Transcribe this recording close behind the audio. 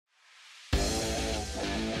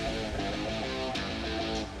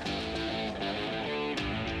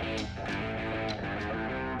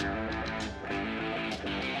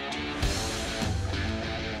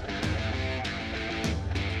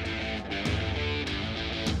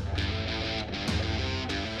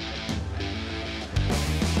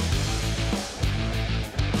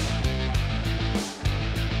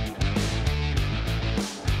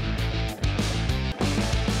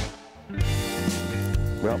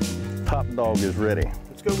Top dog is ready.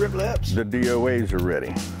 Let's go rip lips. The DOAs are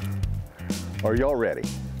ready. Are y'all ready?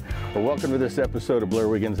 Well, welcome to this episode of Blair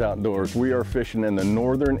Wiggins Outdoors. We are fishing in the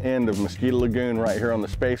northern end of Mosquito Lagoon right here on the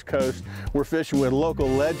Space Coast. We're fishing with local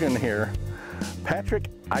legend here, Patrick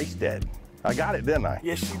Eistead. I got it, didn't I?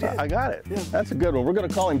 Yes, you did. I got it. Yeah. That's a good one. We're going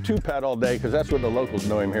to call him Two-Pat all day because that's what the locals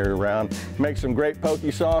know him here around. Make some great pokey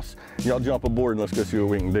sauce. Y'all jump aboard and let's go see what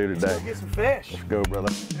we can do today. Let's go get some fish. Let's go, brother.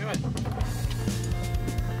 Do it.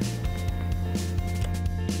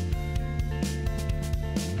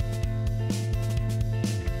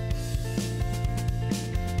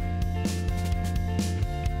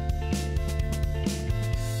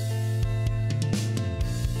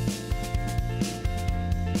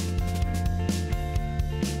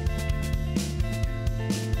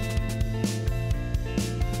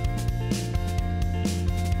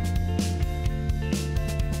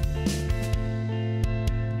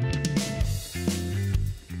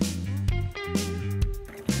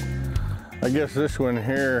 I guess this one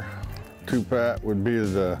here, Two-Pat, would be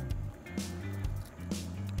the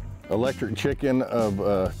electric chicken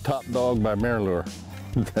of Top Dog by Marilure.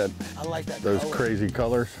 I like that Those color. crazy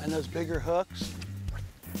colors. And those bigger hooks.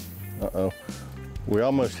 Uh-oh. We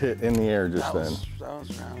almost hit in the air just then. That was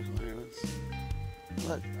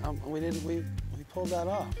look, we pulled that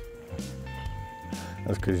off.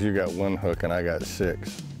 That's because you got one hook and I got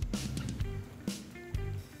 6.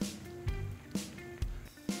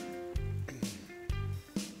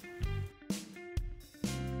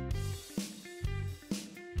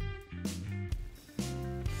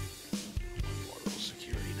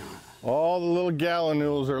 All the little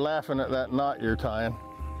gallinules are laughing at that knot you're tying.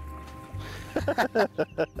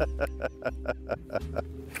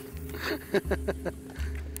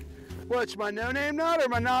 What's my no-name knot or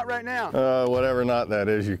my knot right now? Whatever knot that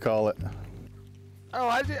is you call it. Oh,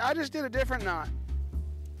 I just did a different knot.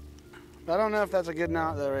 I don't know if that's a good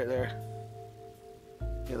knot though right there.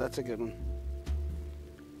 Yeah, that's a good one.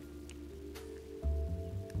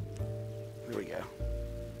 There we go.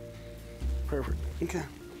 Perfect. Okay.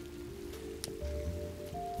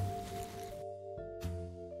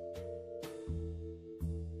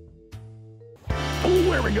 Oh,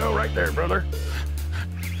 there we go, right there, brother.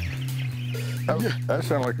 That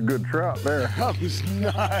sounded like a good trout there. That was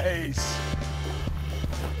nice.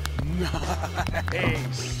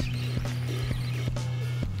 Nice.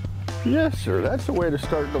 Yes, sir. That's the way to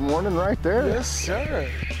start the morning right there. Yes, sir.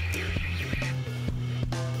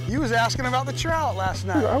 You was asking about the trout last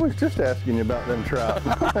night. I was just asking you about them trout.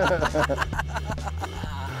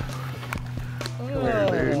 Come here,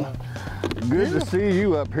 dude. Good to see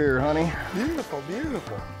you up here, honey. Beautiful,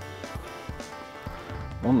 beautiful.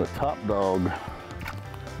 On the Top Dog.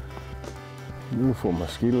 Beautiful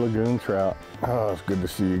Mosquito Lagoon trout. Oh, it's good to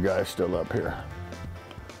see you guys still up here.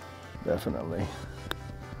 Definitely.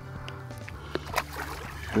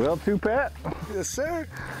 Well, Two-Pat. Yes, sir.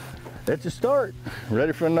 It's a start.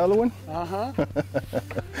 Ready for another one? Uh-huh.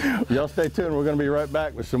 Y'all stay tuned. We're going to be right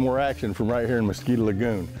back with some more action from right here in Mosquito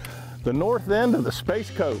Lagoon. The north end of the Space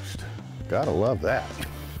Coast. Gotta love that.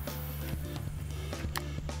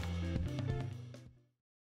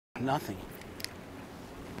 Nothing.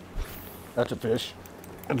 That's a fish.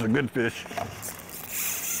 That's a good fish.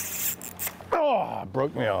 Oh,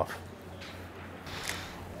 broke me off.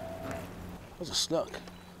 That was a snook.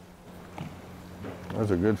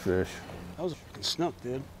 That's a good fish. That was a fucking snook,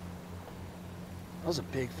 dude. That was a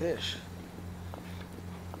big fish.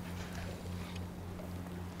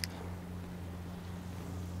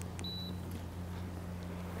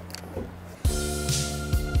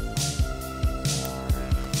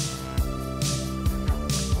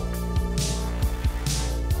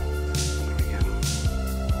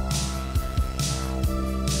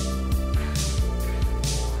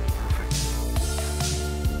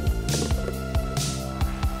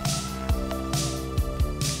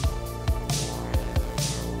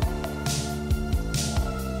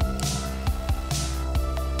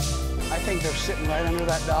 I think they're sitting right under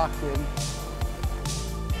that dock, dude.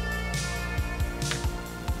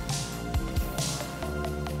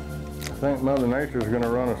 I think Mother Nature's gonna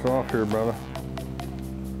run us off here, brother.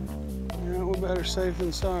 Yeah, we're better safe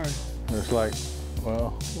than sorry. It's like,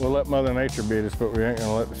 well, we'll let Mother Nature beat us, but we ain't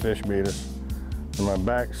gonna let the fish beat us. And my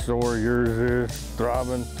back's sore, yours is,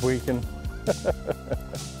 throbbing, tweaking.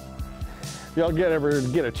 Y'all ever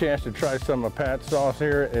get a chance to try some of Pat's sauce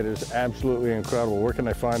here? It is absolutely incredible. Where can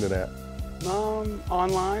they find it at?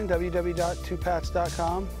 Online,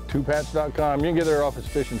 www.twopats.com. Twopats.com. You can get there off his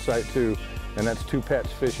fishing site too, and that's Two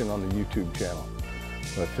Pats Fishing on the YouTube channel.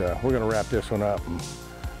 But we're gonna wrap this one up and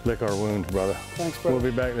lick our wounds, brother. Thanks, brother.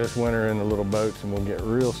 We'll be back this winter in the little boats and we'll get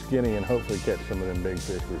real skinny and hopefully catch some of them big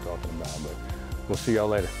fish we were talking about. But we'll see y'all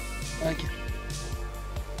later. Thank you.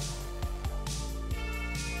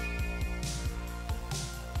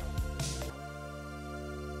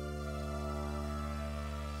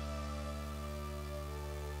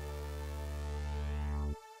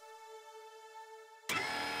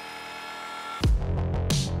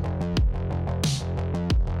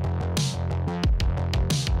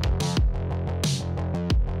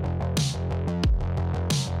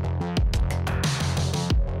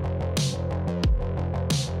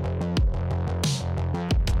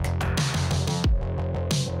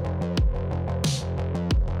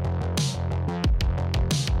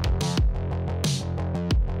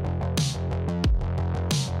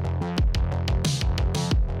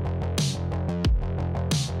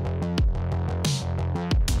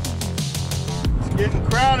 Getting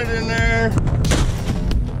crowded in there.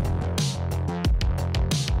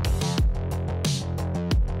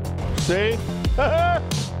 See?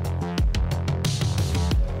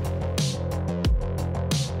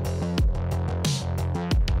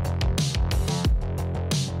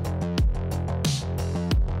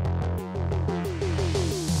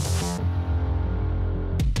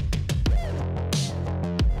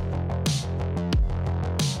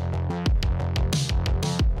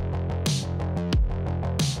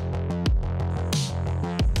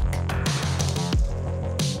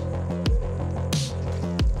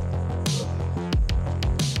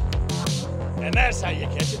 And that's how you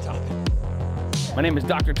catch a topping. My name is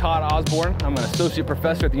Dr. Todd Osborne. I'm an associate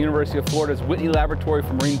professor at the University of Florida's Whitney Laboratory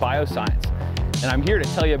for Marine Bioscience. And I'm here to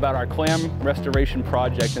tell you about our clam restoration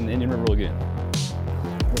project in the Indian River Lagoon.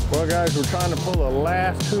 Well, guys, we're trying to pull a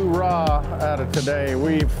last hoorah out of today.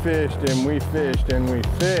 We fished and we fished and we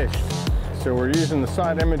fished. So we're using the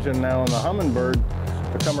side imaging now on the Humminbird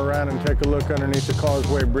to come around and take a look underneath the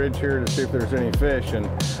Causeway Bridge here to see if there's any fish. And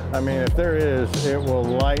I mean, if there is, it will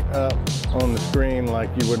light up on the screen like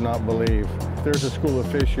you would not believe. If there's a school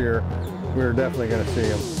of fish here, we're definitely going to see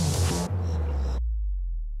them.